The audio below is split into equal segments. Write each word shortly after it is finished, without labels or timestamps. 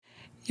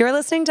You're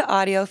listening to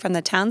audio from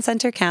the Town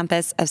Center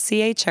campus of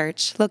CA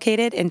Church,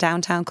 located in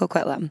downtown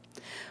Coquitlam.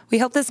 We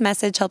hope this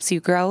message helps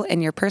you grow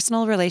in your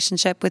personal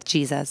relationship with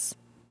Jesus.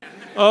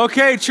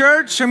 Okay,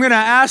 church, I'm going to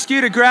ask you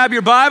to grab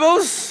your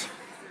Bibles.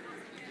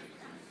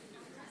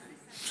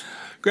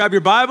 Grab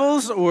your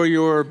Bibles or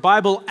your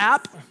Bible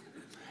app,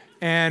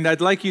 and I'd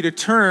like you to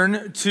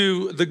turn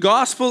to the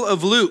Gospel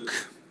of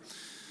Luke.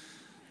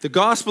 The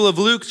Gospel of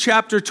Luke,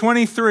 chapter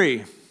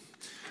 23.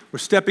 We're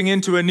stepping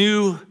into a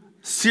new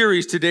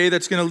series today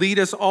that's going to lead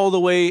us all the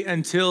way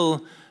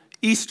until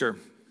Easter.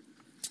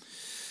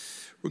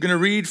 We're going to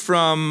read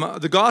from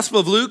the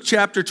Gospel of Luke,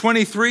 chapter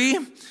 23,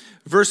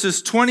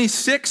 verses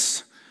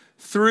 26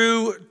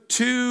 through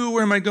to,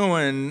 where am I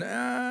going?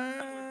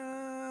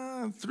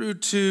 Through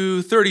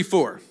to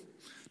 34.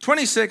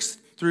 26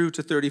 through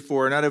to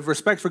 34. And out of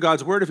respect for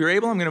God's word, if you're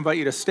able, I'm going to invite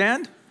you to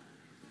stand.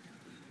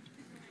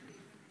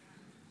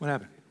 What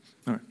happened?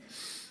 All right.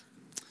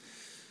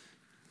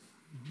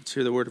 Let's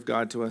hear the word of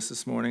God to us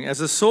this morning. As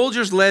the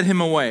soldiers led him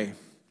away,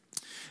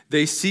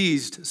 they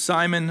seized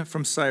Simon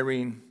from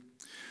Cyrene,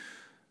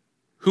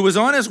 who was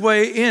on his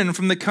way in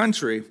from the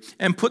country,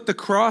 and put the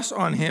cross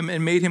on him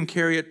and made him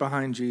carry it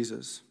behind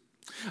Jesus.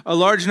 A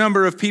large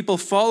number of people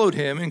followed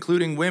him,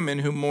 including women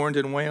who mourned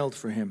and wailed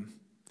for him.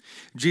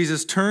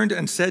 Jesus turned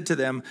and said to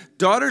them,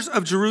 "Daughters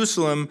of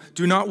Jerusalem,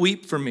 do not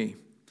weep for me.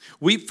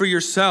 Weep for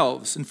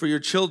yourselves and for your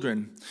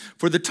children.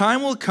 For the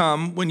time will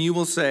come when you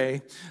will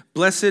say,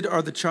 'Blessed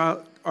are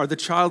the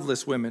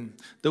childless women,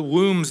 the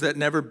wombs that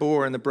never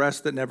bore and the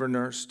breasts that never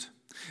nursed.'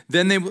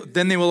 Then they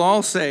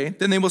will say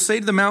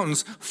to the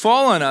mountains,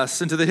 'Fall on us,'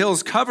 and to the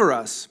hills, 'Cover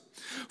us.'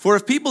 For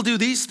if people do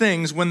these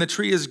things when the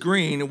tree is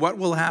green, what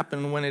will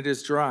happen when it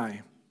is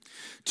dry?"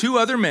 2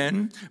 other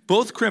men,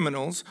 both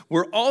criminals,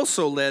 were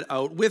also led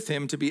out with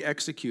him to be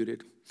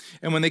executed.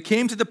 And when they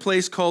came to the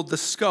place called the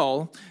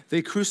Skull,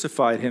 they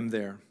crucified him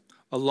there,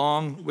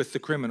 along with the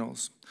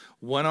criminals,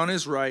 one on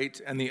his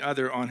right and the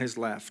other on his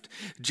left.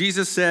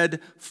 Jesus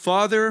said,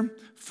 "Father,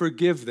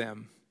 forgive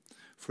them,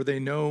 for they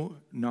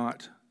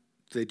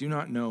do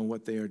not know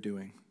what they are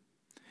doing."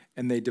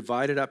 And they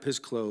divided up his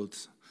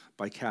clothes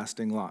by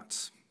casting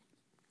lots.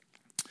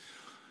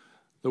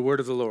 The word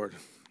of the Lord.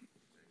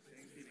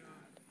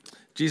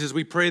 Jesus,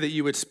 we pray that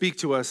you would speak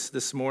to us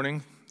this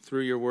morning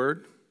through your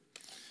word.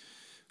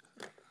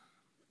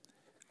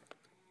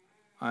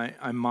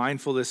 I'm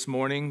mindful this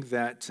morning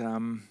that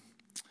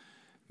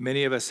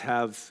many of us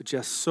have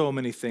just so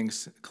many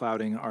things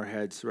clouding our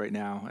heads right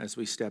now as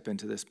we step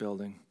into this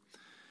building.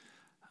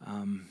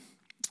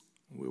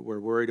 We're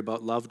worried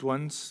about loved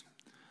ones.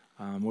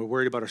 We're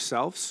worried about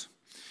ourselves.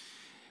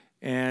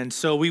 And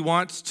so we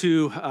want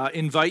to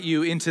invite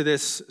you into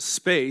this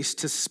space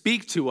to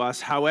speak to us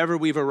however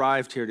we've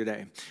arrived here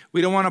today. We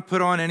don't want to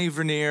put on any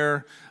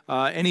veneer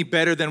any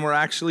better than we're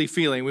actually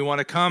feeling. We want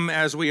to come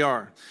as we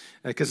are,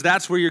 because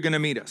that's where you're going to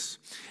meet us.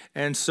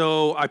 And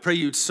so I pray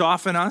you'd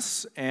soften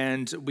us,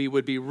 and we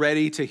would be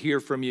ready to hear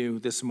from you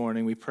this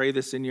morning. We pray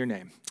this in your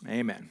name.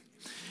 Amen.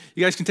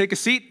 You guys can take a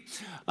seat.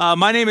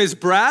 My name is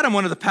Brad. I'm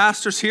one of the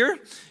pastors here.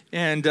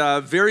 And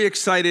very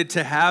excited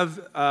to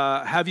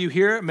have you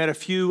here. I met a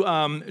few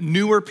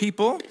newer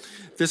people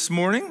this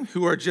morning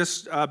who are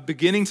just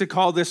beginning to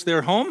call this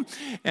their home,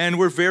 and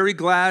we're very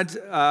glad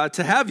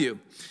to have you.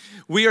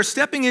 We are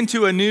stepping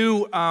into a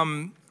new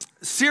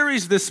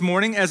series this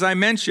morning, as I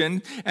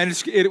mentioned,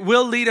 and it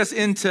will lead us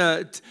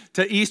into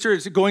Easter.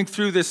 It's going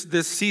through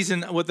this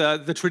season, what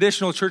the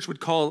traditional church would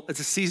call, it's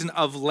a season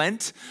of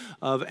Lent,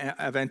 of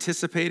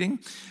anticipating.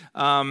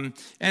 And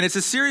it's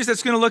a series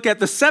that's going to look at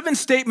the 7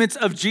 statements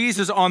of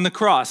Jesus on the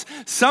cross.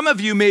 Some of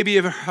you maybe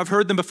have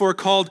heard them before,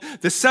 called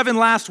the 7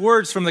 last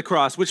words from the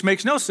cross, which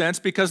makes no sense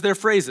because they're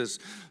phrases.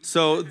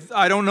 So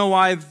I don't know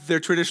why they're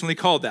traditionally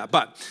called that,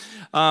 but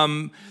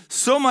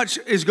so much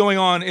is going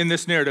on in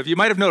this narrative. You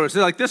might have noticed,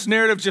 like, this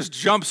narrative just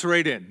jumps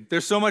right in.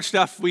 There's so much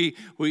stuff we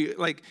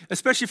like,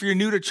 especially if you're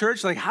new to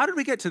church, like, how did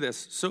we get to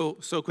this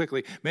so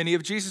quickly? Many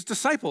of Jesus'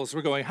 disciples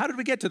were going, how did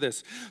we get to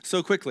this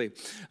so quickly?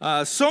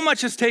 So much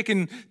has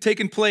taken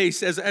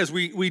place as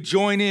we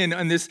join in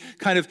on this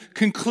kind of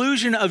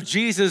conclusion of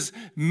Jesus'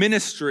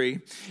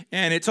 ministry,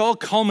 and it's all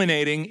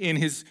culminating in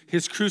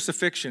his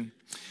crucifixion.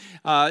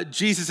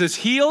 Jesus is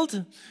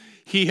healed.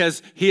 He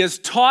has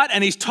taught,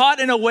 and he's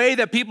taught in a way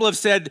that people have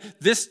said,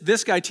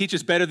 this guy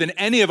teaches better than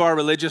any of our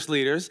religious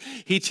leaders.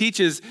 He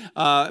teaches,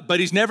 but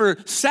he's never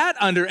sat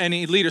under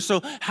any leader.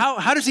 So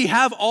how does he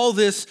have all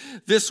this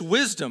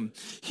wisdom?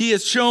 He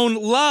has shown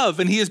love,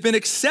 and he has been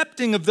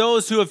accepting of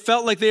those who have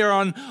felt like they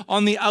are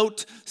on the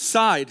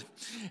outside.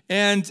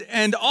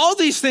 And all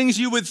these things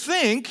you would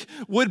think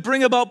would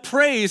bring about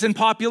praise and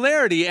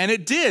popularity, and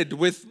it did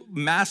with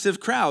massive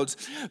crowds.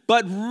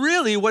 But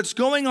really what's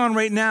going on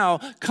right now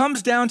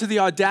comes down to the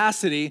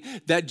audacity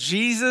that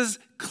Jesus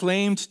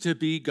claimed to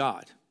be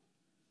God.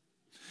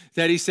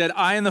 That he said,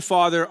 "I and the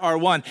Father are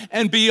one."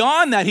 And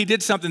beyond that, he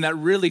did something that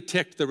really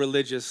ticked the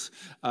religious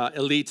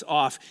elites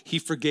off. He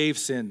forgave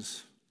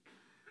sins.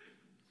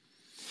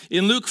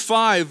 In Luke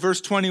 5, verse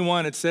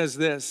 21, it says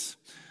this.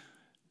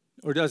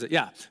 Or does it?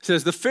 Yeah. It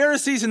says, the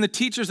Pharisees and the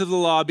teachers of the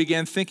law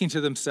began thinking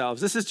to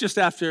themselves. This is just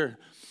after,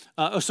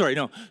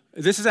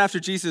 This is after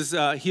Jesus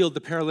healed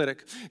the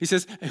paralytic. He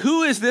says,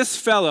 who is this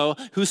fellow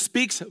who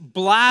speaks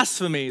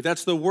blasphemy?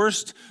 That's the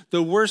worst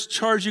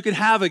charge you could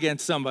have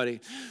against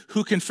somebody.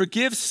 Who can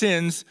forgive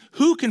sins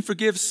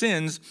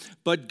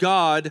but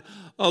God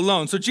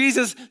alone? So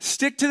Jesus,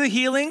 stick to the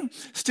healing,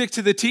 stick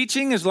to the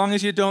teaching, as long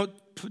as you don't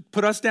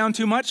put us down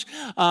too much,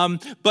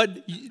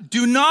 but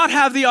do not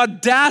have the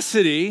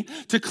audacity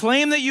to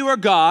claim that you are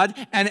God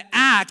and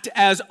act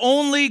as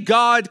only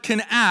God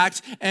can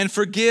act and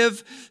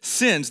forgive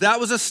sins. That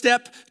was a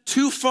step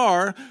too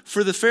far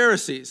for the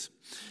Pharisees.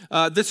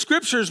 The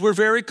scriptures were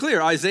very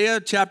clear. Isaiah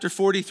chapter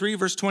 43,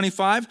 verse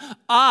 25.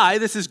 I,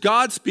 this is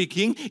God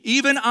speaking,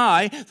 even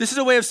I, this is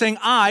a way of saying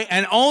I,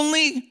 and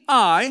only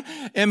I,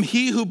 am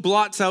he who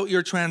blots out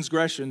your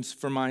transgressions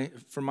for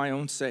my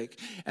own sake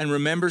and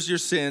remembers your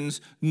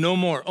sins no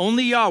more.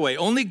 Only Yahweh,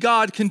 only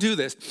God can do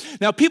this.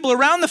 Now, people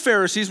around the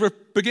Pharisees were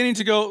beginning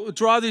to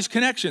draw these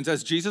connections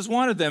as Jesus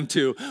wanted them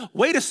to.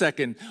 Wait a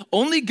second.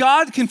 Only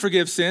God can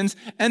forgive sins,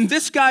 and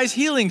this guy's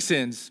healing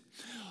sins.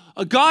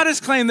 God has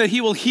claimed that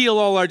he will heal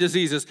all our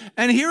diseases.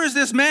 And here is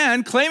this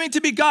man claiming to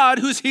be God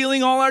who's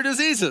healing all our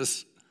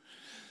diseases.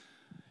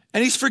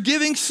 And he's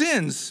forgiving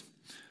sins.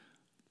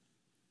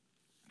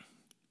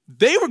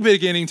 They were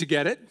beginning to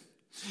get it.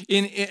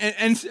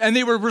 And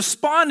they were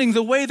responding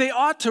the way they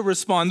ought to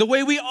respond, the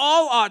way we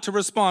all ought to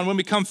respond when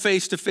we come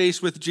face to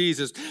face with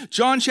Jesus.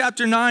 John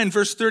chapter 9,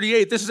 verse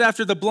 38, this is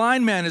after the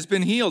blind man has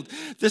been healed.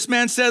 This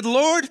man said,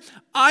 Lord,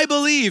 I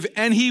believe,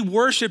 and he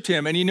worshiped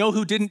him. And you know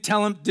who didn't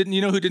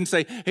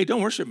say, hey,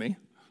 don't worship me.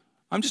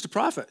 I'm just a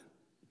prophet.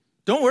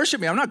 Don't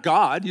worship me. I'm not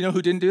God. You know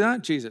who didn't do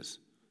that? Jesus.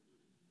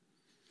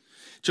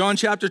 John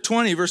chapter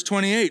 20, verse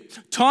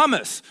 28.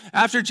 Thomas,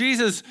 after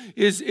Jesus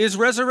is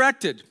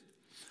resurrected,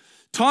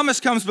 Thomas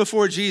comes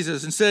before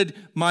Jesus and said,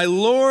 my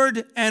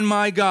Lord and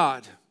my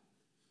God.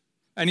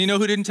 And you know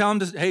who didn't tell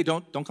him, hey,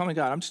 don't call me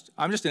God.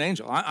 I'm just an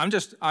angel. I'm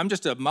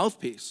just a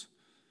mouthpiece.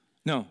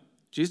 No,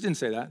 Jesus didn't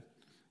say that.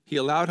 He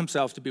allowed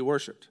himself to be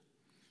worshiped.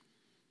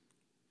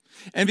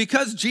 And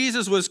because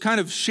Jesus was kind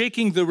of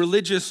shaking the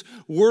religious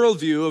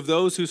worldview of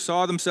those who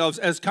saw themselves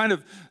as kind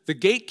of the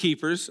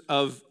gatekeepers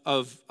of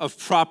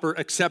proper,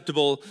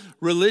 acceptable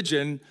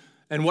religion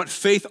and what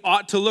faith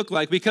ought to look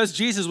like, because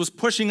Jesus was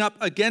pushing up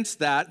against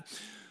that,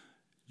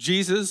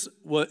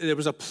 there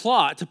was a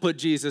plot to put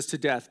Jesus to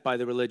death by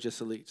the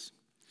religious elites.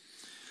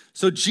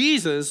 So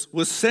Jesus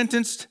was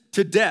sentenced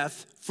to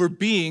death for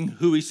being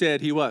who he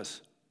said he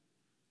was.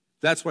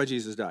 That's why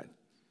Jesus died.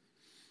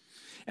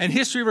 And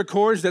history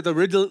records that the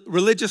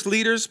religious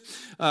leaders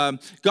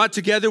got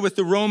together with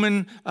the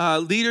Roman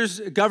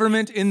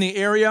government in the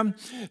area.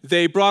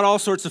 They brought all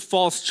sorts of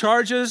false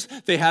charges.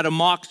 They had a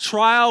mock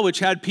trial, which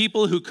had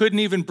people who couldn't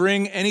even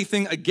bring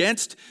anything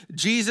against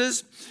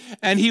Jesus.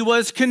 And he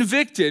was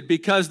convicted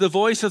because the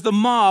voice of the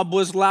mob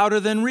was louder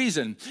than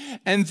reason.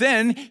 And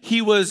then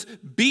he was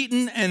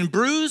beaten and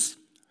bruised.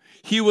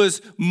 He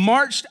was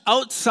marched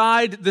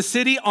outside the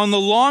city on the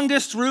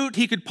longest route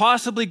he could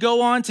possibly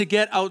go on to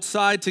get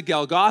outside to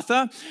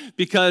Golgotha,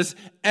 because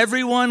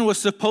everyone was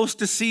supposed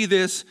to see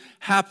this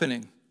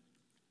happening.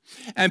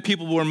 And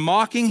people were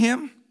mocking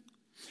him,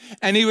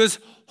 and he was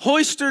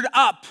hoisted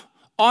up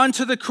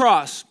onto the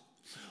cross.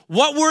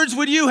 What words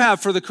would you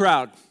have for the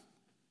crowd?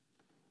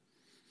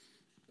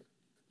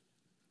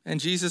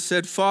 And Jesus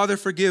said, Father,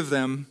 forgive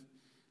them,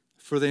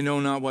 for they know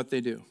not what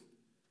they do.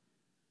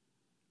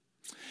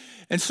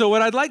 And so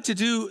what I'd like to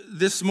do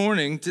this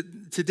morning,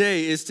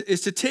 today, is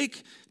to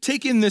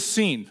take in this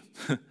scene,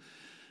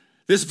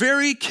 this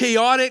very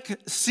chaotic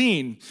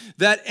scene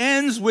that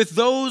ends with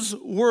those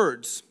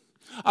words.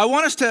 I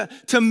want us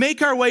to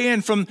make our way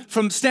in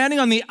from standing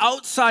on the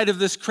outside of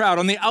this crowd,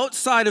 on the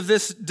outside of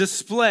this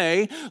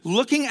display,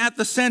 looking at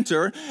the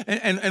center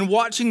and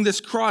watching this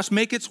cross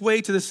make its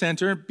way to the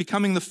center,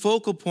 becoming the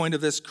focal point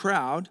of this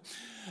crowd.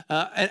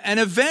 An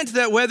event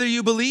that whether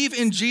you believe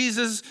in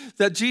Jesus,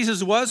 that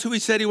Jesus was who he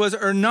said he was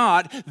or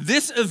not,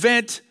 this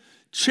event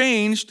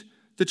changed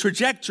the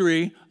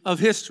trajectory of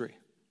history.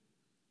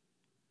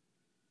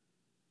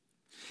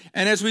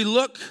 And as we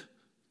look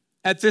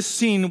at this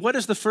scene, what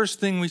is the first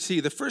thing we see?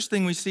 The first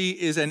thing we see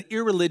is an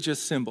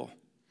irreligious symbol.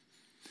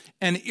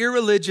 An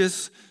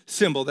irreligious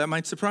symbol. That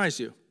might surprise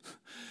you.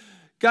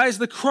 Guys,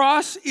 the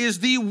cross is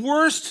the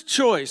worst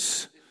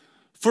choice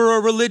for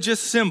a religious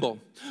symbol.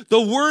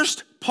 The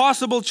worst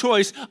possible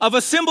choice of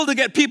a symbol to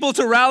get people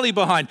to rally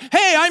behind.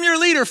 Hey, I'm your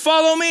leader,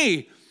 follow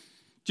me. Do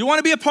you want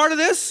to be a part of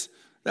this?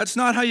 That's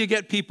not how you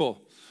get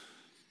people.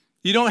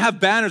 You don't have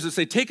banners that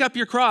say, take up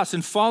your cross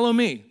and follow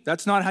me.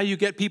 That's not how you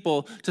get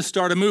people to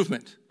start a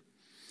movement.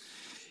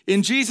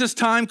 In Jesus'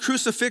 time,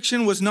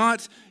 crucifixion was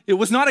not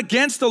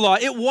against the law,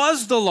 it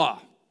was the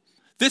law.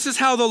 This is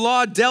how the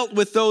law dealt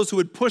with those who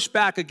would push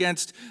back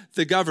against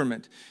the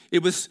government.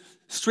 It was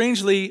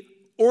strangely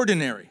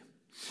ordinary.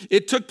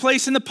 It took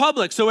place in the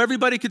public so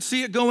everybody could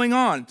see it going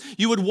on.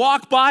 You would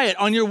walk by it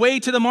on your way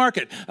to the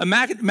market.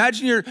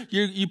 Imagine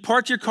you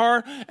parked your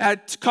car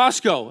at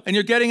Costco and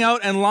you're getting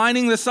out and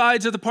lining the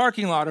sides of the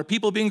parking lot or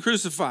people being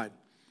crucified.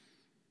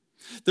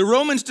 The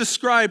Romans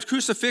described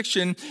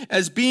crucifixion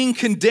as being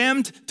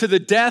condemned to the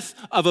death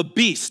of a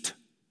beast.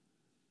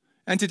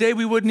 And today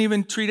we wouldn't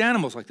even treat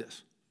animals like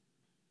this.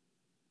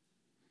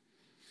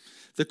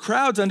 The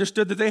crowds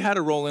understood that they had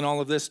a role in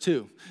all of this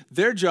too.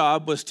 Their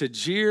job was to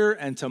jeer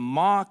and to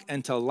mock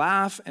and to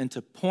laugh and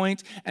to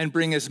point and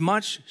bring as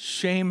much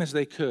shame as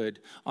they could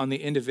on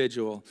the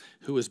individual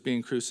who was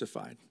being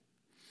crucified.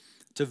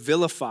 To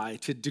vilify,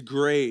 to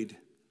degrade,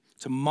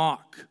 to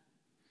mock.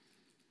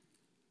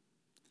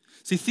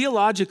 See,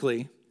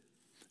 theologically,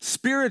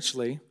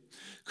 spiritually,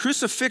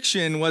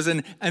 crucifixion was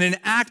an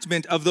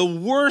enactment of the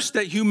worst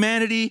that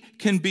humanity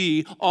can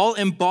be, all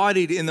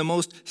embodied in the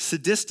most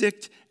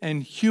sadistic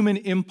and human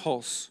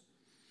impulse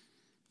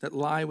that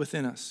lie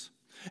within us.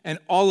 And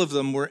all of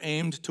them were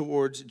aimed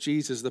towards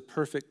Jesus, the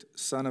perfect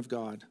Son of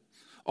God.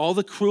 All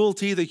the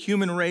cruelty the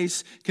human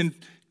race can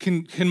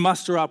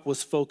muster up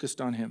was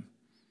focused on him.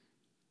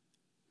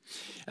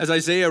 As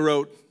Isaiah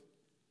wrote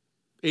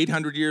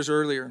 800 years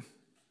earlier,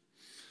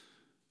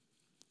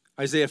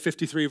 Isaiah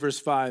 53 verse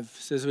 5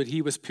 says that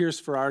he was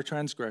pierced for our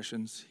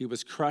transgressions. He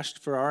was crushed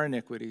for our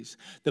iniquities.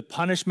 The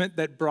punishment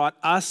that brought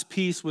us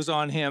peace was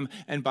on him,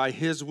 and by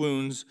his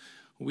wounds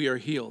we are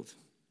healed.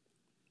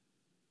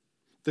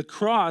 The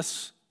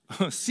cross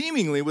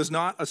seemingly was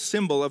not a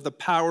symbol of the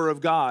power of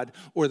God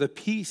or the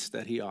peace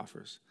that he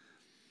offers.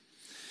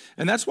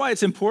 And that's why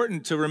it's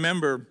important to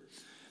remember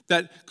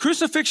that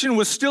crucifixion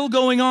was still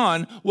going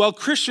on while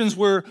Christians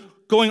were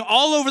going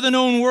all over the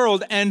known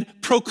world and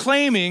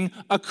proclaiming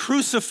a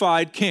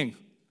crucified king.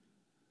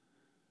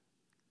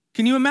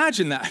 Can you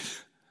imagine that?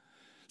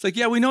 It's like,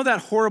 yeah, we know that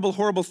horrible,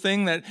 horrible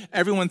thing that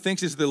everyone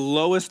thinks is the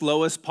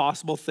lowest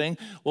possible thing.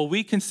 Well,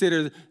 we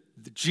consider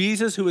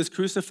Jesus who is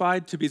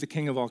crucified to be the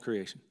king of all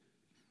creation.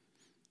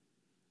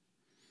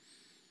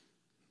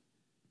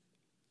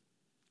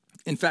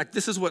 In fact,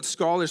 this is what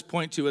scholars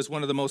point to as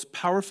one of the most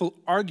powerful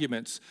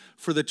arguments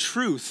for the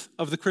truth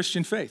of the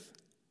Christian faith.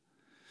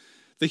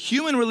 The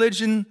human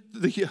religion,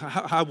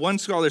 how one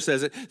scholar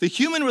says it, the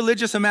human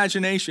religious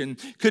imagination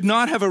could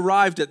not have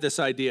arrived at this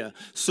idea,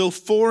 so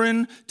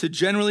foreign to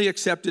generally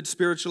accepted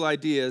spiritual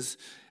ideas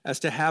as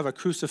to have a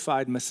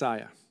crucified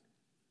Messiah.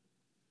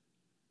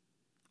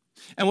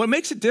 And what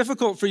makes it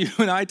difficult for you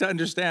and I to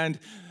understand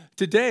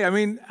today,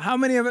 how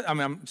many of us,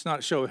 it's not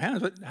a show of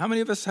hands, but how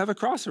many of us have a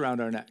cross around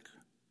our neck,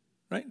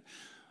 right?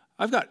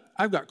 I've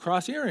got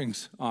cross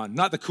earrings on,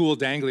 not the cool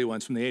dangly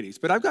ones from the 80s,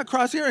 but I've got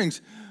cross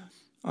earrings.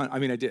 I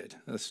did.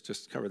 Let's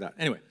just cover that.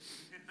 Anyway.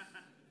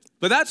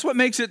 But that's what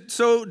makes it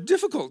so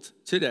difficult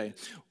today.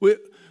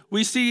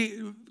 We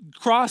see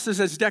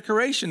crosses as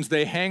decorations.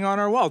 They hang on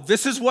our wall.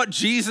 This is what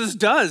Jesus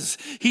does.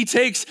 He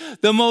takes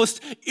the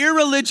most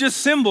irreligious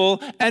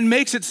symbol and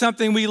makes it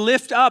something we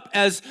lift up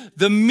as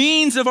the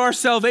means of our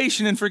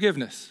salvation and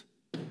forgiveness.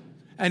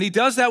 And he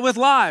does that with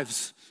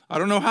lives. I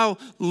don't know how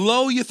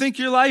low you think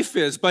your life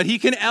is, but he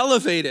can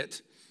elevate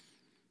it.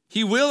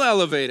 He will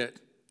elevate it.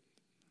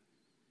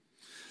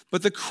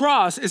 But the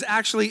cross is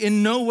actually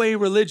in no way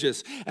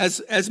religious.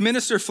 As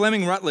Minister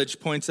Fleming Rutledge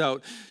points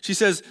out, she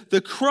says, the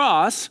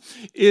cross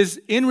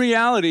is in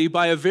reality,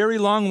 by a very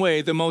long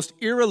way, the most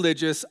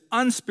irreligious,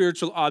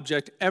 unspiritual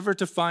object ever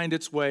to find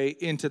its way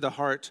into the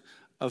heart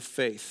of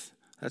faith.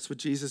 That's what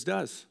Jesus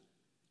does.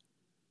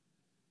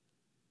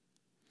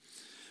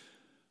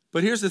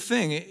 But here's the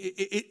thing.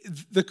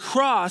 The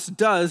cross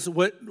does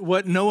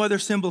what no other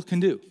symbol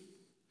can do.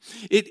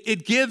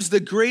 It gives the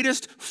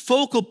greatest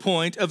focal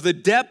point of the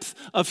depth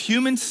of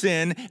human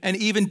sin and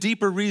even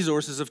deeper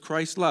resources of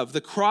Christ's love.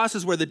 The cross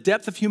is where the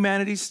depth of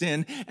humanity's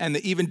sin and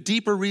the even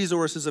deeper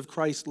resources of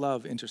Christ's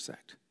love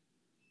intersect.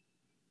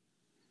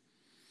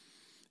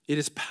 It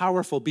is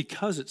powerful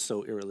because it's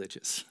so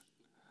irreligious.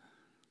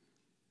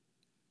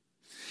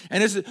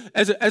 And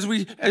as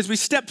we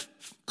step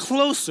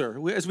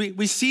closer, as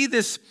we see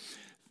this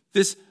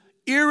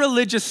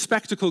irreligious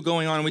spectacle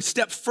going on, and we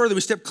step further, we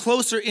step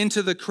closer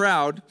into the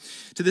crowd,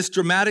 to this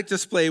dramatic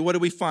display, what do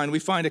we find? We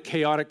find a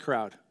chaotic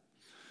crowd.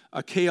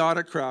 A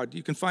chaotic crowd.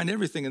 You can find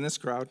everything in this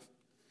crowd.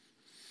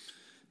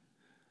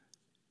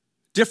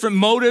 Different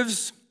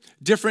motives,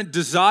 different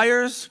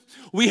desires.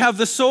 We have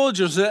the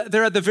soldiers.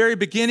 They're at the very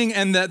beginning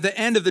and the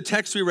end of the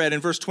text we read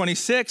in verse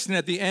 26 and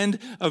at the end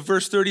of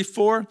verse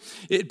 34.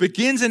 It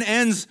begins and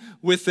ends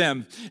with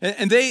them.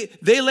 And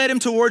they led him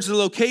towards the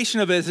location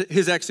of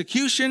his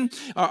execution.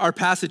 Our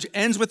passage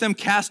ends with them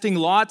casting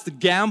lots, the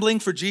gambling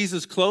for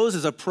Jesus' clothes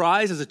as a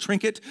prize, as a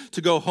trinket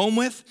to go home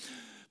with.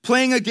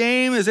 Playing a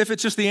game as if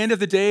it's just the end of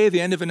the day,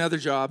 the end of another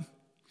job.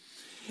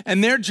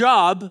 And their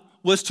job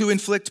was to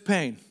inflict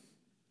pain.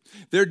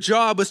 Their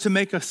job was to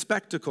make a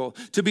spectacle,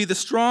 to be the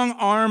strong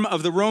arm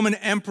of the Roman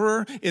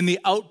emperor in the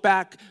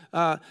outback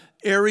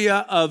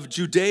area of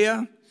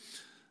Judea,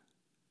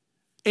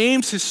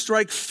 aimed to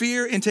strike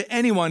fear into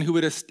anyone who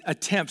would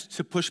attempt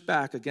to push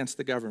back against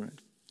the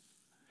government.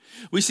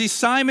 We see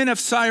Simon of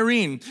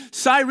Cyrene.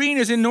 Cyrene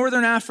is in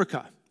northern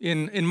Africa,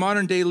 in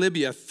modern-day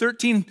Libya,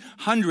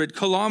 1,300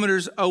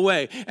 kilometers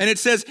away. And it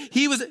says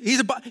he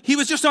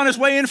was just on his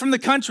way in from the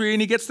country,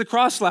 and he gets the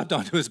cross slapped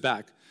onto his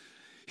back.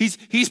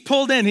 He's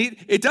pulled in.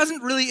 It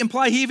doesn't really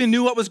imply he even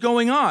knew what was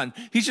going on.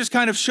 He's just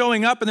kind of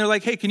showing up, and they're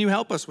like, hey, can you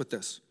help us with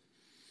this?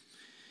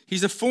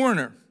 He's a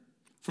foreigner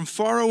from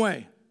far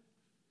away.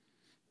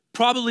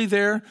 Probably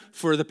there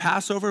for the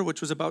Passover, which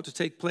was about to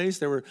take place.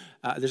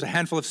 There's a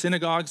handful of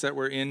synagogues that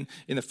were in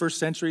the first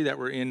century that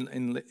were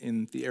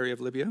in the area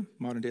of Libya,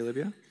 modern-day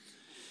Libya.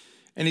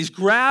 And he's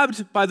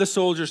grabbed by the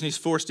soldiers and he's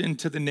forced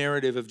into the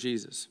narrative of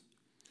Jesus.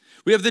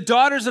 We have the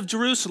daughters of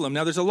Jerusalem.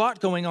 Now, there's a lot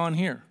going on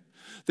here.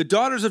 The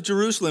daughters of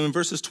Jerusalem in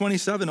verses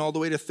 27 all the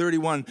way to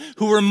 31,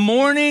 who were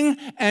mourning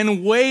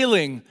and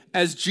wailing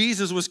as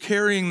Jesus was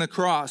carrying the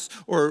cross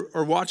or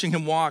watching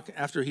him walk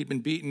after he'd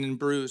been beaten and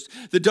bruised.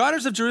 The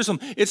daughters of Jerusalem,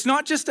 it's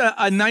not just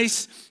a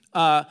nice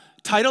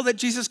title that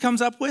Jesus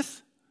comes up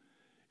with.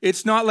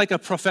 It's not like a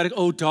prophetic,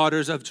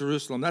 daughters of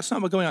Jerusalem. That's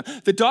not what's going on.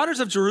 The daughters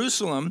of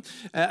Jerusalem,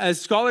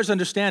 as scholars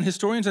understand,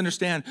 historians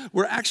understand,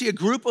 were actually a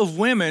group of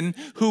women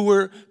who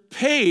were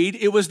paid.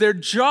 It was their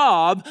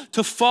job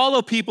to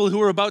follow people who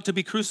were about to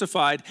be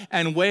crucified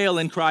and wail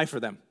and cry for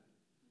them.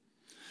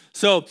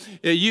 So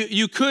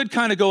you could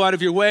kind of go out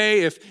of your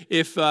way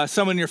if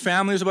someone in your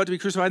family was about to be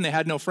crucified and they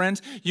had no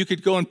friends. You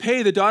could go and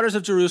pay the daughters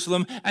of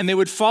Jerusalem, and they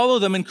would follow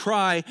them and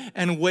cry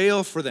and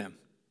wail for them.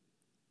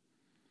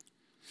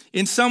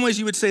 In some ways,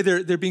 you would say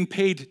they're being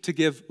paid to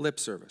give lip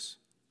service.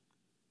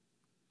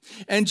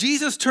 And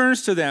Jesus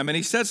turns to them and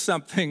he says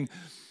something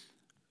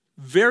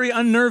very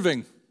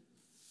unnerving.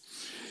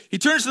 He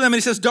turns to them and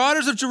he says,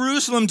 daughters of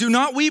Jerusalem, do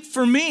not weep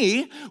for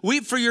me,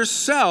 weep for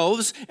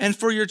yourselves and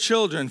for your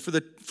children. For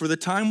the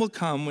time will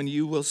come when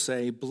you will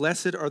say,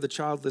 blessed are the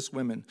childless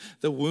women,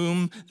 the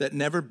womb that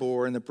never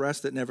bore and the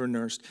breast that never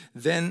nursed.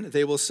 Then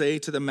they will say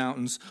to the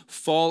mountains,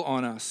 fall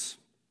on us.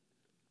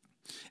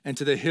 And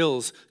to the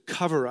hills,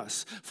 cover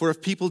us. For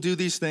if people do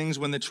these things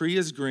when the tree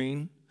is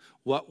green,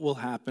 what will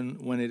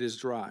happen when it is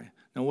dry?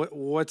 Now,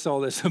 what's all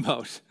this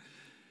about?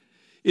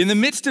 In the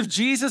midst of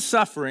Jesus'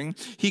 suffering,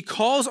 he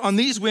calls on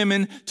these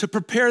women to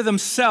prepare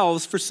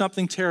themselves for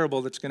something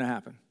terrible that's going to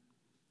happen.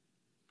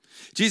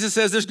 Jesus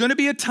says there's going to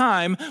be a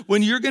time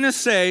when you're going to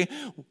say,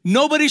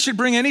 nobody should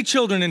bring any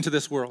children into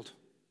this world.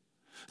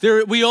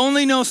 We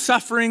only know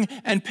suffering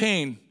and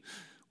pain.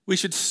 We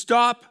should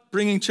stop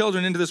bringing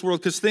children into this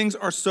world because things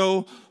are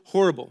so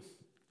horrible.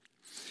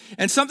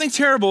 And something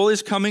terrible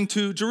is coming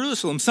to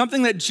Jerusalem,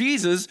 something that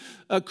Jesus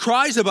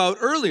cries about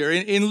earlier.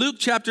 In Luke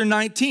chapter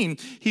 19,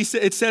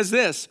 it says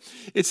this.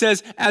 It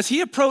says, as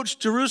he approached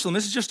Jerusalem,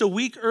 this is just a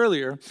week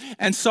earlier,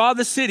 and saw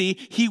the city,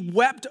 he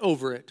wept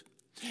over it.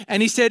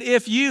 And he said,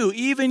 if you,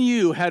 even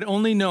you, had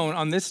only known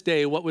on this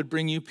day what would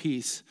bring you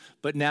peace,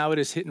 but now it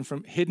is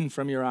hidden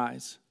from your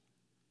eyes.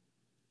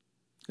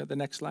 Got the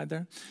next slide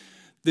there?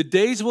 The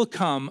days will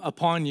come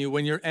upon you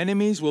when your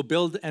enemies will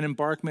build an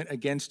embankment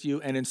against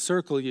you and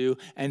encircle you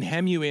and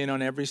hem you in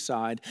on every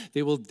side.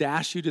 They will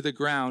dash you to the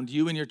ground,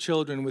 you and your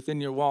children within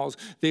your walls.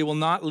 They will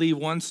not leave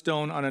one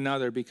stone on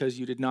another because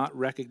you did not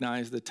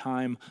recognize the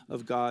time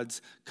of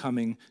God's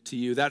coming to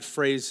you. That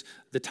phrase,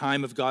 the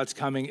time of God's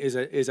coming, is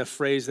a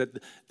phrase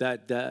that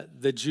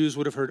the Jews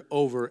would have heard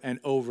over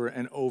and over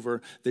and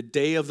over. The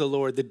day of the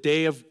Lord, the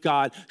day of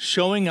God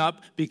showing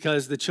up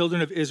because the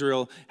children of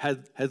Israel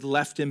had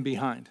left him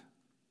behind.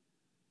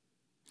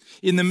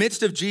 In the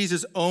midst of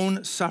Jesus'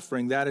 own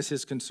suffering, that is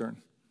his concern.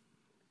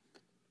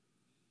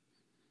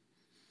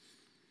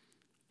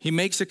 He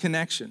makes a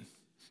connection.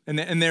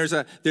 And there's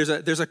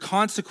a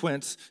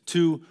consequence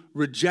to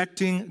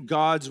rejecting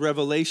God's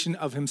revelation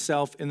of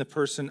himself in the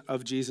person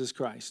of Jesus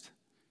Christ.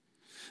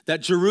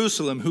 That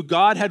Jerusalem, who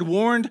God had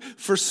warned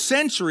for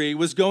centuries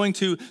was going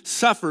to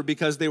suffer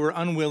because they were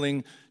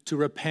unwilling to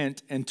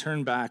repent and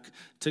turn back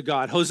to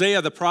God.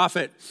 Hosea the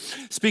prophet,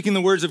 speaking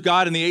the words of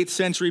God in the 8th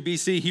century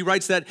BC, he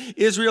writes that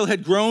Israel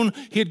had grown,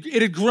 it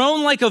had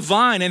grown like a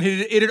vine and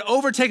it had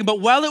overtaken,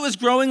 but while it was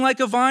growing like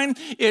a vine,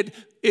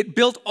 it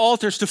built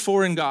altars to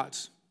foreign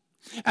gods.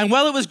 And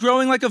while it was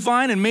growing like a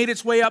vine and made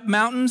its way up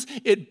mountains,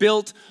 it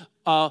built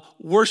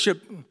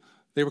worship,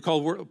 they were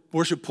called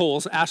worship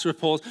poles, Asherah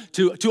poles,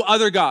 to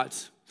other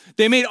gods.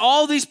 They made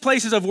all these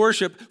places of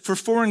worship for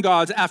foreign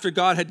gods after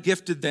God had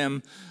gifted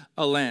them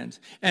a land.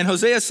 And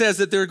Hosea says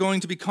that there are going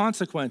to be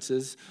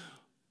consequences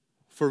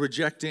for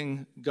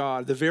rejecting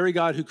God, the very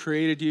God who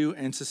created you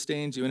and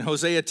sustains you. In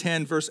Hosea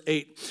 10, verse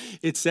 8,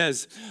 it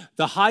says,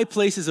 the high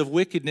places of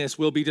wickedness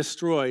will be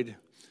destroyed.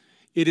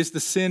 It is the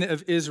sin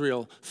of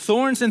Israel.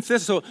 Thorns and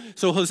thistles.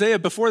 So Hosea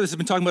before this has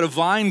been talking about a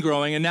vine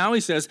growing, and now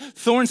he says,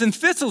 thorns and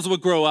thistles will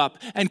grow up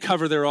and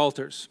cover their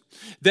altars.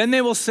 Then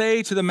they will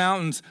say to the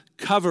mountains,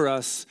 cover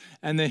us,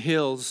 and the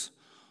hills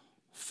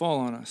fall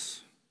on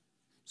us.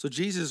 So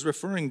Jesus is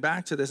referring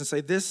back to this and say,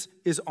 this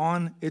is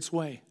on its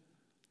way.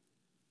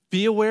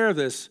 Be aware of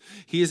this.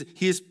 He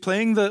is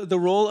playing the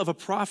role of a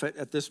prophet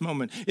at this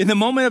moment. In the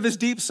moment of his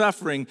deep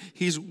suffering,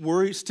 he's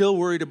still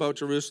worried about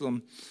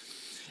Jerusalem.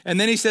 And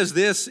then he says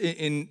this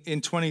in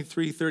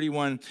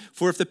 23:31,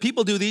 for if the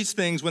people do these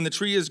things when the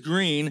tree is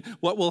green,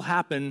 what will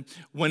happen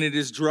when it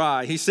is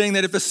dry? He's saying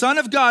that if the Son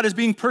of God is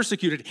being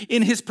persecuted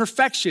in his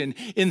perfection,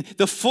 in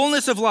the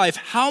fullness of life,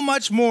 how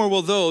much more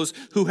will those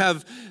who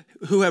have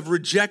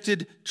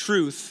rejected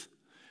truth,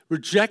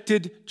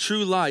 rejected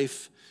true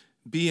life,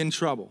 be in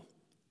trouble?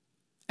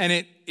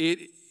 And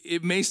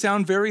it may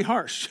sound very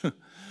harsh,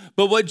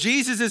 but what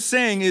Jesus is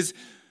saying is,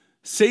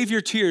 save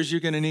your tears, you're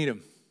going to need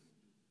them.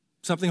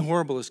 Something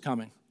horrible is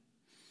coming.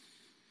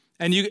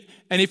 And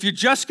if you're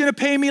just going to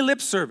pay me lip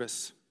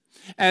service,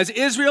 as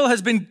Israel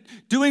has been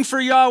doing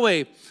for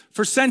Yahweh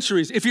for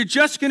centuries, if you're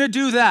just going to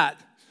do that,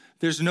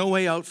 there's no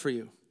way out for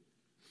you.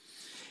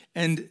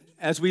 And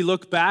as we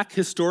look back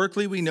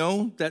historically, we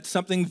know that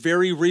something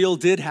very real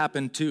did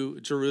happen to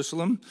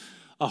Jerusalem.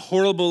 A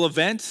horrible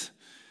event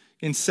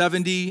in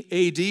 70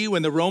 AD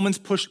when the Romans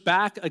pushed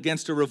back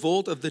against a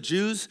revolt of the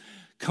Jews,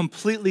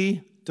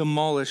 completely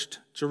demolished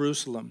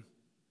Jerusalem.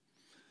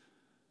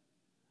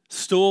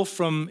 Stole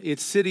from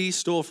its city,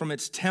 stole from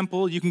its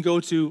temple. You can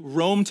go to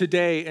Rome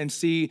today and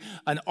see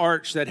an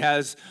arch that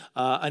has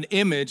an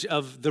image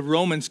of the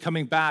Romans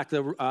coming back,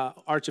 the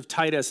Arch of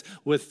Titus,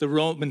 with the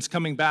Romans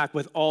coming back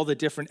with all the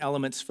different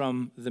elements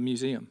from the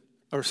museum,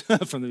 or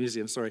from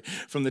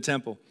the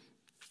temple.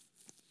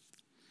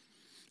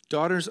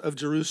 Daughters of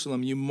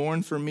Jerusalem, you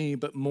mourn for me,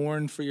 but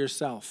mourn for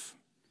yourself.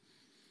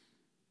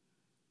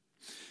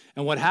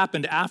 And what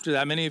happened after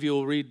that, many of you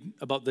will read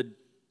about the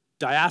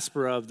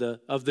diaspora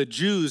of the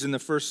Jews in the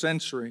first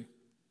century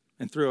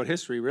and throughout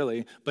history,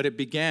 really. But it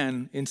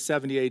began in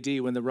 70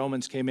 AD when the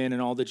Romans came in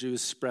and all the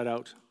Jews spread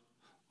out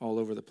all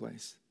over the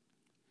place.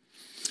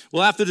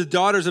 Well, after the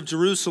daughters of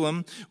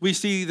Jerusalem, we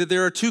see that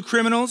there are two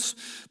criminals,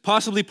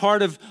 possibly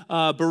part of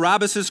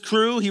Barabbas'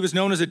 crew. He was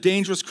known as a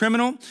dangerous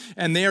criminal,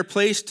 and they are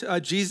placed,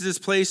 Jesus is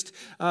placed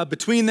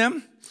between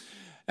them.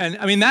 And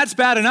I mean, that's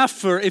bad enough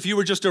for if you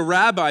were just a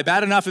rabbi,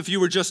 bad enough if you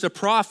were just a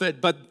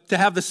prophet, but to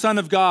have the Son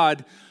of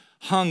God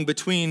hung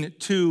between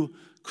two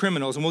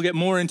criminals. And we'll get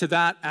more into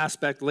that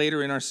aspect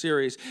later in our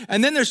series.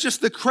 And then there's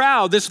just the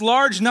crowd, this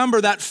large number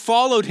that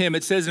followed him,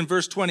 it says in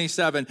verse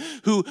 27,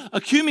 who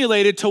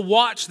accumulated to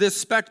watch this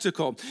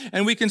spectacle.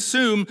 And we can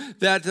assume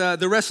that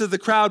the rest of the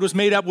crowd was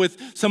made up with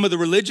some of the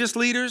religious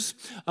leaders,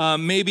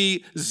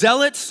 maybe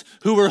zealots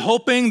who were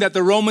hoping that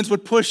the Romans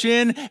would push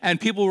in and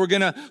people were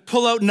going to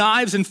pull out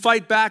knives and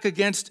fight back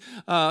against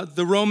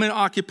the Roman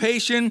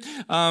occupation.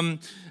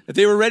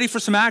 They were ready for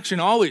some action,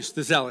 always,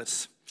 the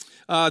zealots.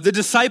 The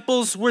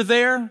disciples were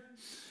there,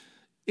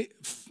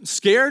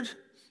 scared.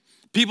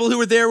 People who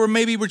were there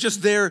were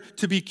just there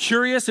to be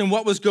curious in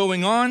what was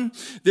going on.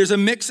 There's a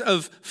mix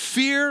of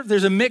fear.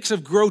 There's a mix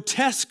of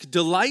grotesque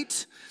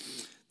delight.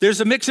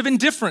 There's a mix of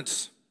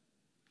indifference.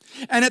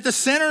 And at the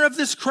center of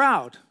this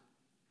crowd,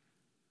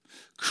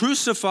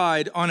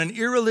 crucified on an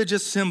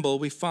irreligious symbol,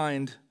 we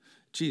find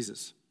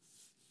Jesus.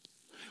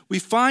 We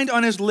find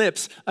on his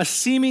lips a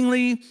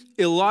seemingly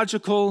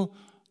illogical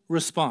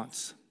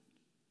response.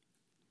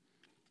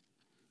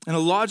 And a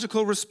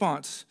logical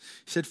response.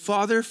 He said,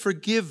 Father,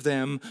 forgive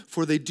them,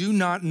 for they do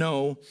not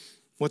know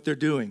what they're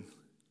doing.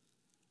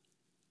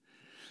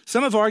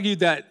 Some have argued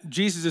that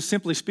Jesus is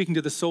simply speaking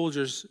to the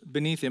soldiers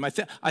beneath him.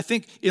 I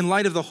think in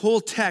light of the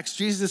whole text,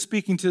 Jesus is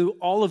speaking to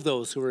all of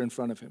those who are in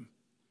front of him.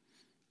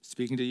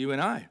 Speaking to you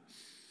and I.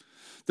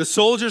 The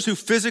soldiers who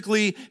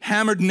physically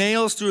hammered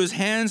nails through his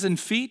hands and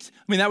feet.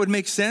 I mean, that would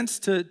make sense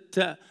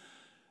to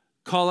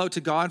call out to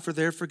God for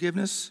their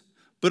forgiveness.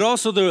 But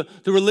also the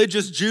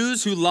religious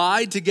Jews who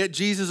lied to get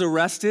Jesus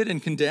arrested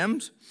and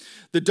condemned.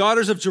 The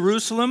daughters of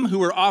Jerusalem who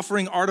were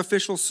offering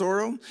artificial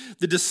sorrow.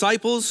 The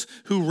disciples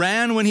who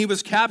ran when he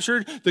was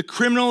captured. The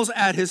criminals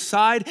at his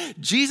side.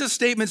 Jesus'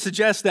 statement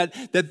suggests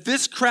that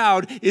this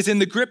crowd is in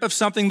the grip of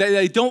something that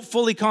they don't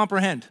fully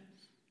comprehend.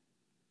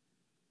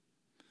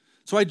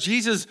 That's why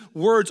Jesus'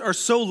 words are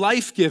so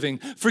life-giving.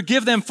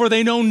 Forgive them, for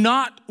they know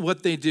not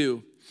what they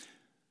do.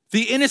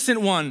 The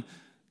innocent one,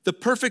 the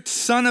perfect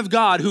Son of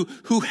God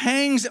who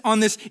hangs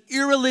on this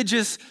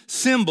irreligious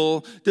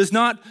symbol does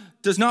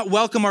not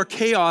welcome our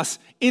chaos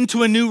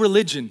into a new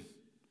religion.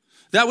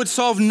 That would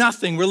solve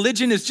nothing.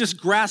 Religion is just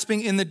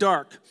grasping in the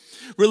dark.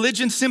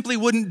 Religion simply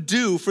wouldn't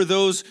do for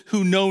those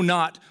who know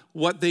not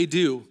what they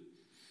do.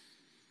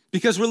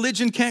 Because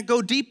religion can't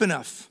go deep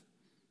enough.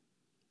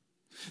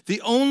 The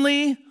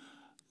only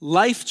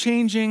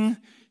life-changing,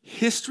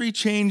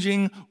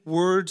 history-changing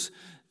words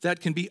that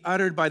can be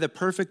uttered by the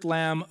perfect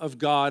Lamb of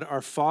God,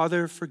 our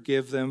Father,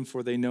 forgive them,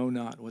 for they know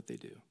not what they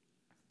do.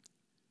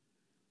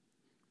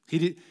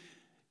 He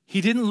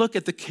didn't look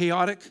at the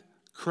chaotic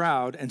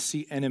crowd and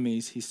see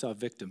enemies, he saw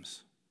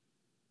victims.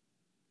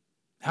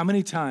 How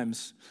many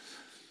times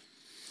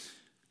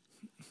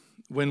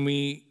when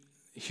we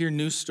hear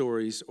news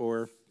stories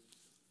or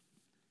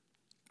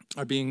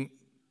are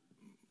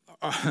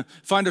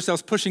find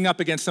ourselves pushing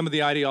up against some of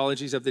the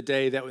ideologies of the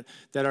day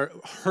that are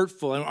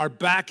hurtful, and our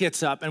back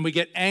gets up and we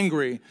get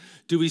angry.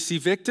 Do we see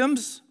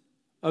victims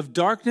of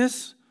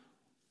darkness,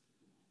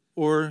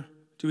 or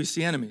do we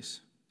see enemies?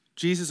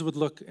 Jesus would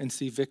look and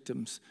see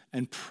victims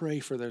and pray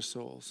for their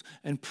souls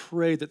and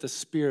pray that the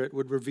Spirit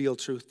would reveal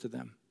truth to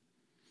them.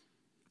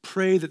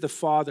 Pray that the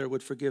Father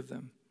would forgive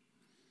them.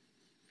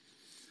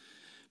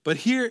 But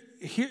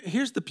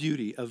here's the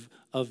beauty of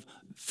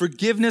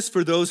forgiveness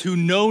for those who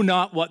know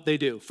not what they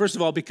do. First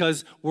of all,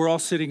 because we're all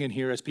sitting in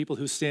here as people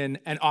who sin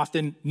and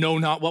often know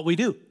not what we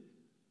do.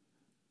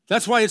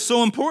 That's why it's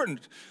so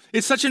important.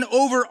 It's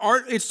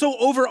so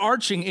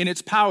overarching in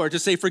its power to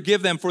say,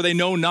 forgive them for they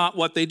know not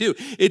what they do.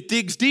 It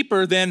digs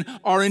deeper than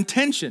our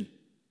intention.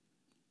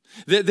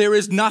 That there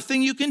is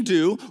nothing you can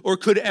do or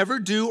could ever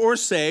do or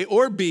say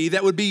or be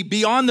that would be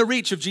beyond the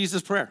reach of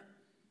Jesus' prayer.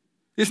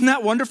 Isn't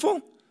that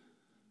wonderful?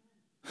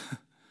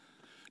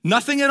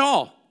 Nothing at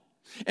all.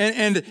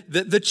 And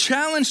the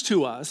challenge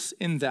to us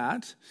in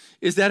that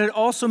is that it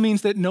also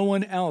means that no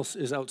one else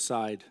is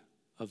outside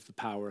of the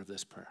power of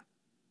this prayer.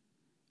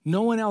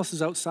 No one else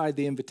is outside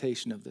the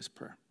invitation of this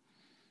prayer.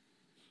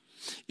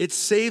 It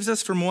saves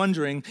us from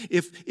wondering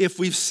if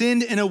we've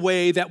sinned in a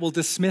way that will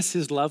dismiss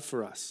his love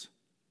for us.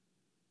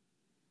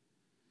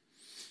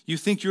 You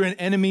think you're an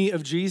enemy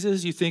of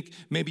Jesus? You think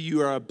maybe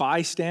you are a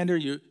bystander?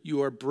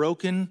 You are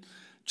broken?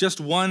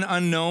 Just one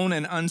unknown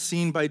and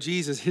unseen by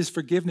Jesus. His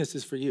forgiveness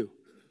is for you.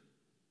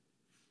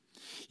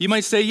 You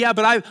might say, yeah,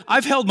 but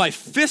I've held my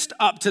fist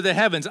up to the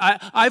heavens.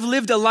 I've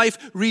lived a life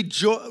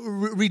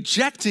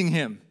rejecting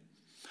him.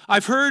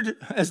 I've heard,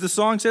 as the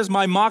song says,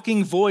 my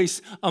mocking voice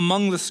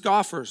among the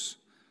scoffers.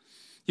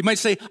 You might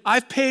say,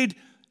 I've paid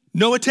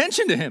no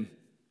attention to him.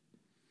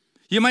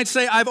 You might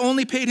say, I've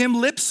only paid him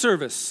lip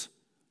service.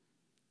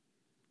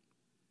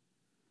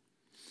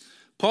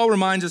 Paul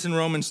reminds us in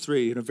Romans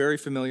 3, in a very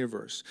familiar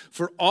verse,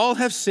 for all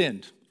have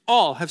sinned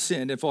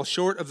and fall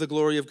short of the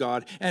glory of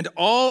God, and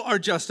all are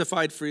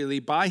justified freely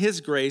by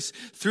his grace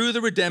through the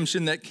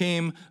redemption that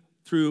came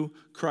through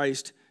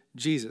Christ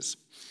Jesus.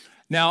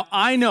 Now,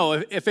 I know,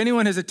 if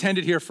anyone has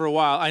attended here for a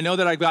while, I know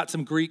that I've got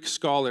some Greek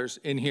scholars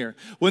in here.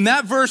 When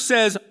that verse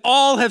says,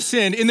 all have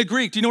sinned, in the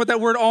Greek, do you know what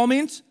that word all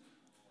means?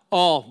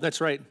 All,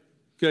 that's right.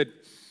 Good.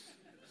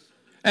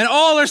 And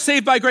all are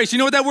saved by grace. You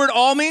know what that word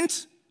all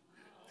means?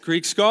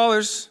 Greek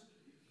scholars.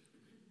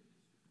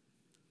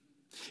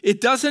 It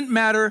doesn't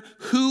matter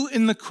who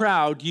in the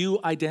crowd you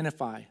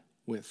identify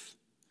with,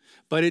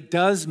 but it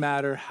does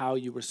matter how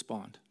you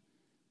respond.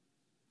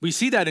 We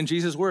see that in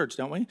Jesus' words,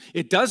 don't we?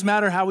 It does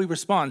matter how we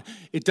respond.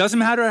 It doesn't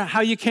matter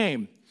how you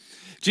came.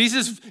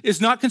 Jesus is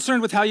not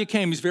concerned with how you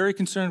came. He's very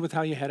concerned with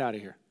how you head out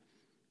of here.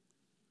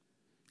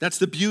 That's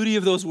the beauty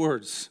of those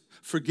words.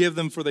 Forgive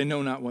them, for they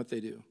know not what they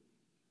do.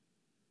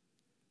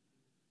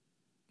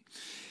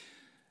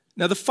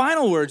 Now, the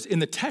final words in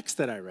the text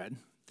that I read,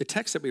 the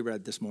text that we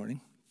read this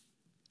morning,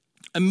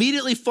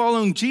 immediately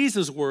following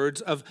Jesus'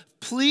 words of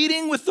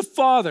pleading with the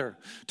Father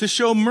to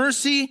show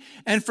mercy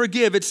and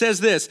forgive, it says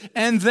this,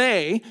 and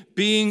they,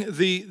 being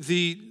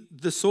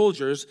the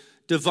soldiers,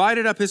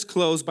 divided up his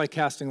clothes by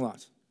casting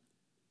lots.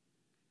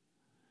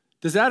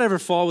 Does that ever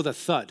fall with a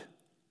thud?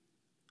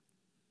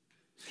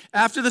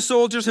 After the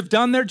soldiers have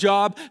done their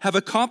job, have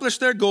accomplished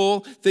their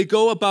goal, they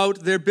go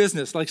about their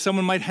business, like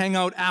someone might hang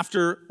out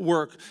after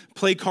work,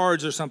 play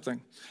cards or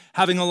something,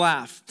 having a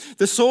laugh.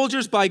 The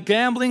soldiers, by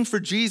gambling for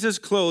Jesus'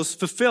 clothes,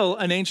 fulfill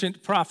an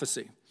ancient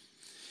prophecy.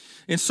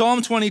 In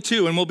Psalm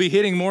 22, and we'll be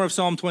hitting more of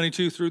Psalm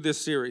 22 through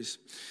this series.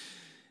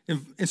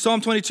 In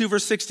Psalm 22,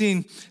 verse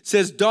 16,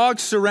 says,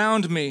 dogs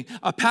surround me.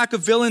 A pack of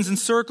villains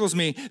encircles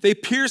me. They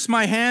pierce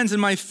my hands and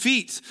my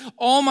feet.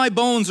 All my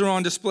bones are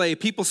on display.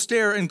 People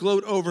stare and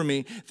gloat over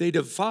me. They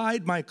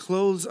divide my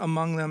clothes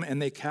among them,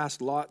 and they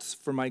cast lots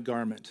for my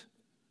garment.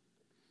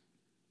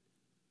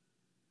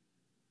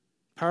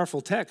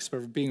 Powerful text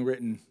for being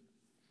written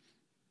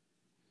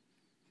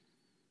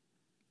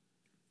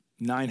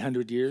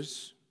 900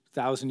 years,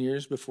 1,000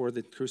 years before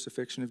the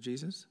crucifixion of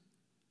Jesus.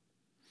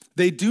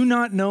 They do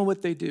not know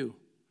what they do.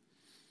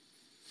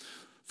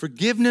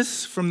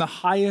 Forgiveness from the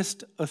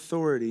highest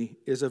authority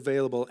is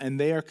available, and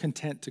they are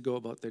content to go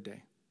about their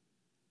day.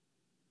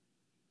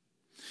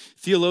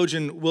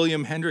 Theologian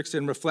William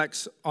Hendrickson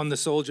reflects on the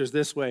soldiers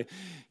this way.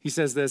 He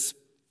says this.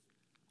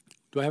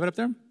 Do I have it up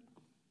there?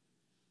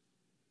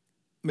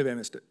 Maybe I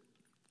missed it.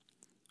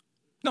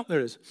 No, there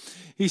it is.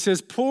 He says,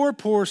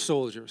 poor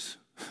soldiers.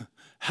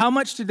 How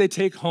much did they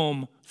take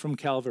home from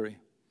Calvary?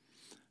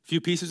 A few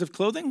pieces of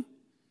clothing?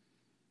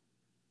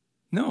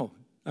 No.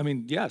 I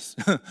mean, yes.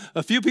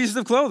 A few pieces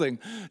of clothing.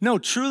 No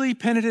truly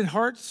penitent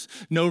hearts,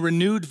 no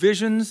renewed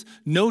visions,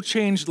 no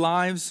changed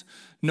lives,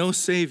 no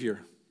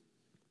Savior.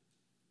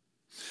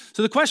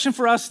 So the question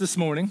for us this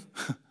morning,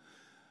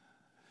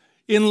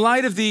 in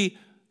light of the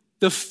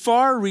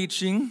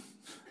far-reaching,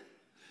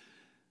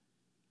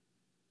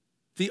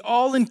 the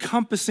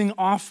all-encompassing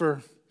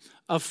offer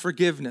of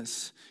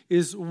forgiveness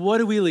is, what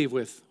do we leave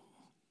with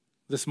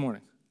this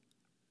morning?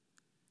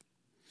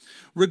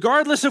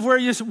 Regardless of where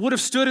you would have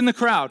stood in the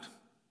crowd,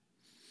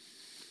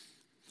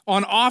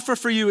 on offer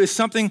for you is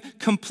something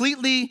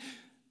completely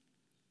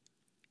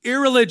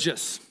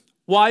irreligious.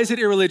 Why is it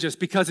irreligious?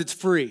 Because it's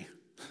free.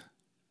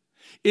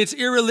 It's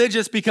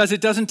irreligious because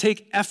it doesn't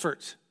take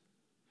effort.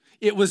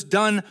 It was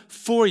done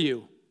for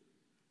you.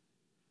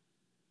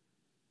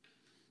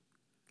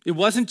 It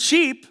wasn't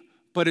cheap,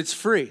 but it's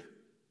free.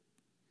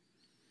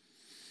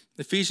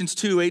 Ephesians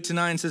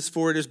 2:8-9 says,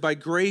 "For it is by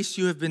grace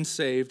you have been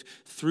saved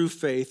through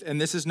faith, and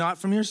this is not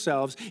from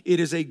yourselves. It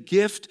is a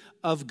gift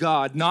of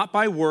God, not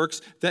by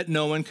works that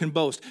no one can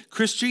boast."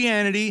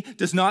 Christianity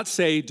does not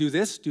say, do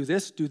this, do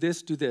this, do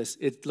this, do this.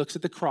 It looks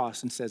at the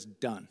cross and says,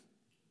 done.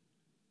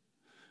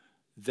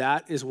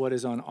 That is what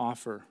is on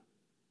offer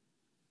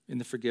in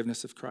the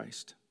forgiveness of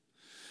Christ.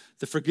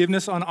 The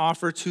forgiveness on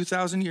offer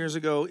 2,000 years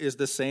ago is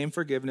the same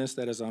forgiveness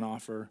that is on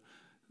offer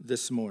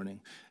this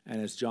morning.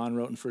 And as John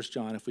wrote in 1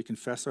 John, if we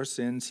confess our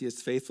sins, he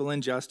is faithful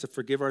and just to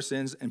forgive our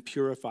sins and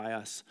purify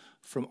us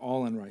from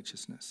all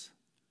unrighteousness.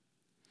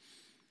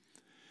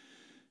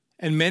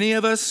 And many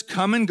of us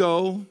come and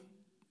go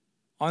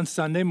on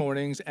Sunday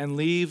mornings and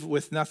leave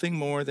with nothing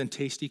more than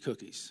tasty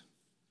cookies.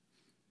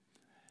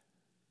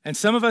 And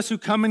some of us who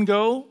come and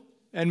go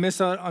and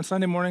miss out on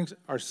Sunday mornings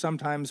are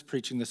sometimes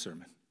preaching the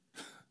sermon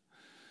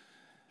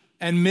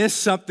and miss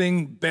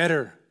something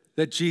better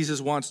that Jesus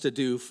wants to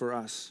do for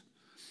us.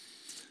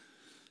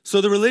 So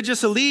the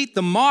religious elite,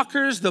 the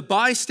mockers, the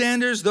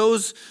bystanders,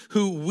 those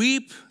who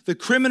weep, the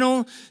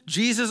criminal,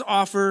 Jesus'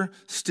 offer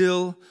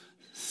still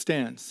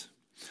stands.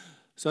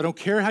 So I don't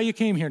care how you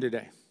came here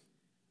today.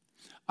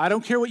 I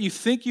don't care what you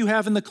think you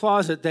have in the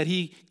closet that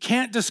he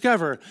can't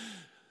discover.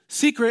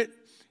 Secret,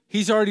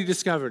 he's already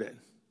discovered it.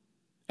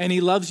 And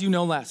he loves you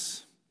no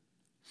less.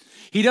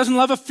 He doesn't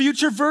love a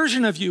future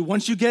version of you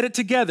once you get it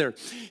together.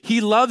 He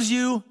loves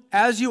you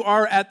as you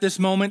are at this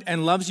moment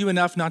and loves you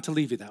enough not to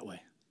leave you that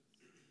way.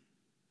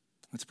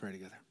 Let's pray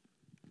together.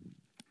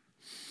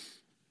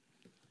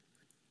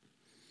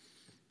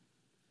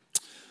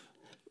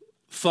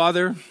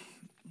 Father,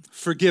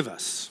 forgive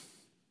us.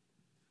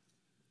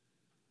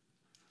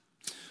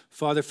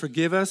 Father,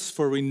 forgive us,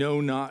 for we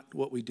know not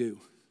what we do.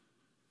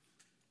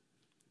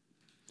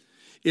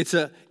 It's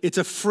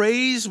a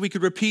phrase we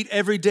could repeat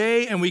every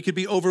day, and we could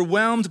be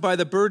overwhelmed by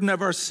the burden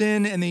of our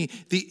sin and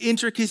the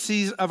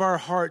intricacies of our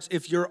hearts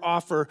if your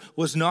offer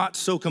was not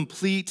so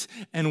complete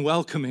and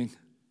welcoming.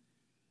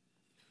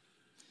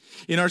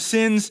 In our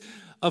sins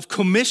of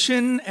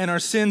commission and our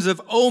sins of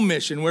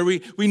omission, where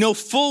we know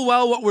full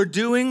well what we're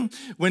doing,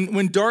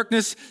 when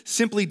darkness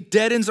simply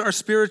deadens our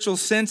spiritual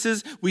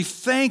senses, we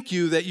thank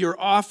you that your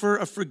offer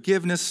of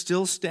forgiveness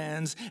still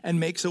stands and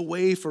makes a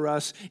way for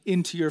us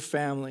into your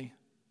family.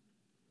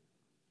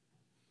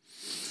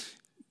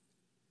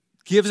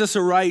 Gives us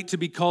a right to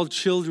be called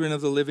children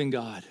of the living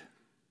God.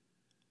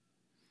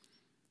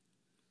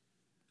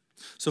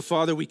 So,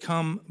 Father, we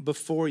come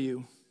before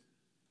you,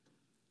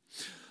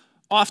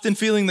 often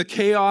feeling the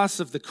chaos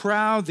of the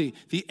crowd,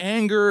 the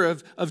anger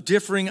of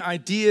differing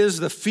ideas,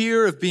 the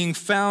fear of being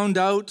found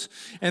out.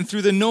 And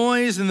through the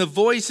noise and the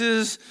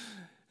voices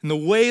and the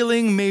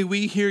wailing, may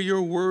we hear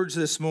your words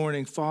this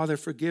morning. Father,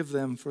 forgive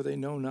them, for they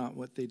know not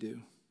what they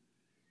do.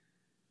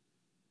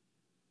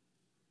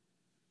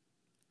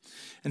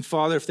 And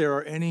Father, if there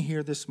are any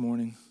here this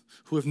morning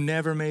who have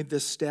never made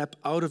this step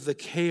out of the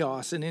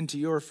chaos and into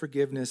your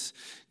forgiveness,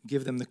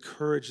 give them the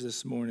courage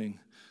this morning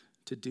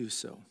to do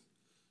so.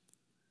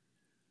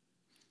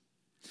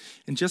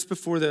 And just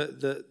before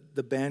the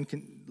band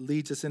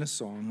leads us in a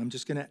song, I'm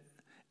just going to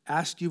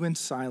ask you in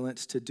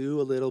silence to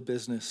do a little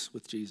business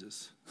with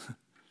Jesus.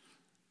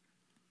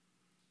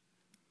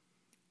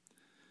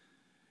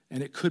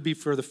 And it could be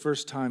for the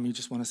first time you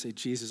just want to say,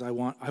 Jesus, I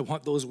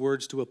want those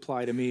words to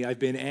apply to me. I've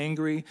been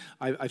angry.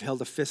 I've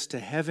held a fist to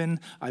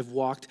heaven. I've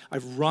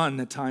run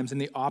at times in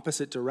the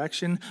opposite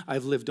direction.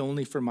 I've lived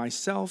only for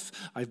myself.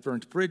 I've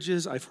burnt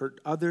bridges. I've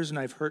hurt others, and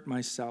I've hurt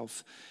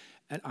myself.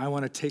 And I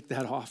want to take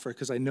that offer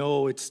because I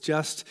know it's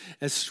just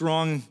as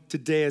strong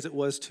today as it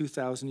was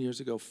 2,000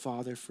 years ago.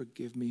 Father,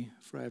 forgive me,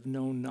 for I have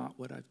known not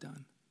what I've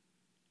done.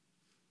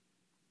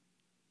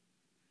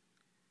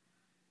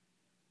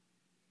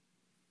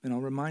 And I'll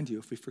remind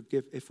you,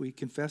 if we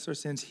confess our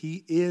sins,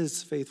 he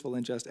is faithful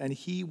and just, and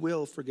he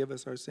will forgive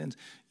us our sins.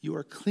 You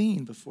are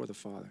clean before the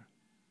Father.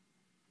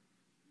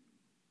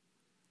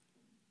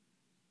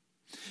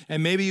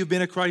 And maybe you've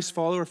been a Christ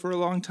follower for a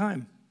long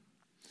time.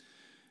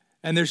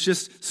 And there's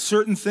just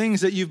certain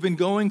things that you've been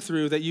going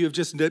through that you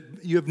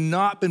have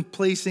not been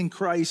placing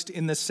Christ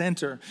in the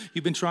center.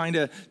 You've been trying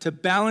to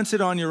balance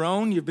it on your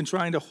own. You've been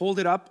trying to hold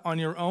it up on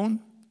your own.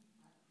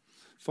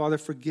 Father,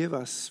 forgive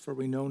us, for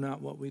we know not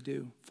what we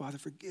do. Father,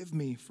 forgive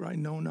me, for I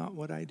know not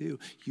what I do.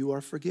 You are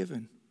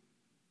forgiven.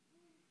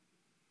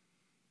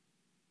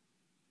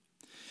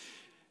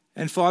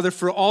 And Father,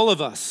 for all of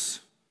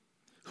us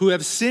who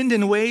have sinned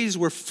in ways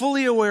we're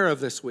fully aware of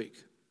this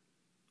week,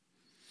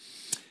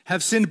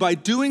 have sinned by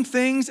doing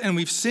things, and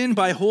we've sinned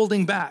by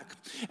holding back.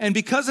 And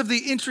because of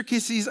the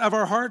intricacies of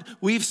our heart,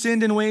 we've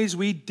sinned in ways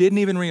we didn't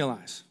even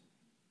realize.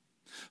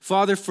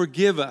 Father,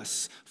 forgive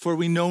us, for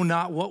we know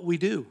not what we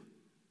do.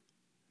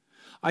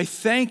 I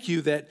thank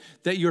you that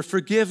your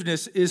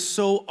forgiveness is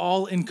so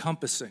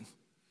all-encompassing.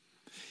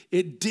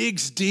 It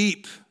digs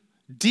deep,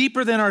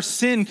 deeper than our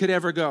sin could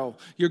ever go.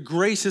 Your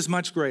grace is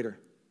much greater.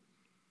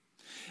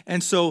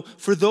 And so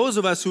for those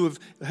of us who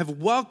have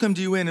welcomed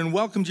you in and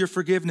welcomed your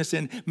forgiveness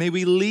in, may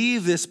we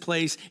leave this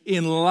place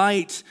in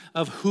light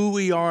of who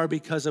we are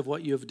because of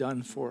what you have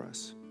done for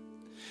us.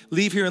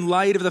 Leave here in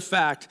light of the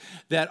fact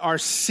that our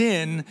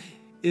sin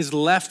is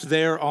left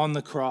there on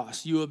the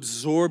cross. You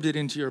absorbed it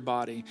into your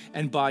body,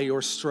 and by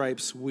your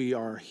stripes we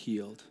are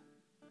healed.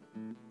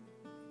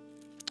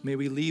 May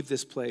we leave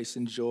this place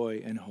in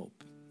joy and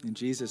hope. In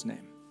Jesus'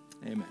 name,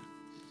 amen.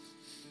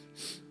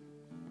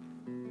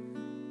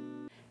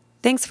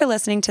 Thanks for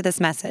listening to this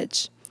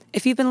message.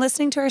 If you've been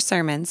listening to our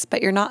sermons,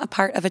 but you're not a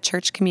part of a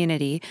church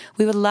community,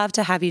 we would love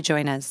to have you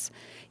join us.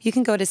 You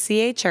can go to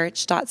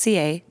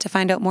cachurch.ca to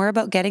find out more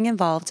about getting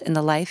involved in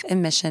the life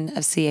and mission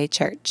of CA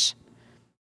Church.